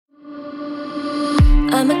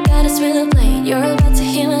Why my goddess really playing? You're about to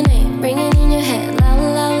hear my name ringing in your head, loud,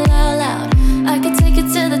 loud, loud, loud. I can take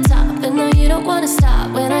it to the top, and no, you don't wanna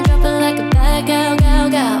stop. When I drop it like a bad gal,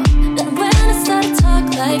 gal, gal. And when I start to talk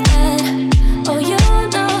like that,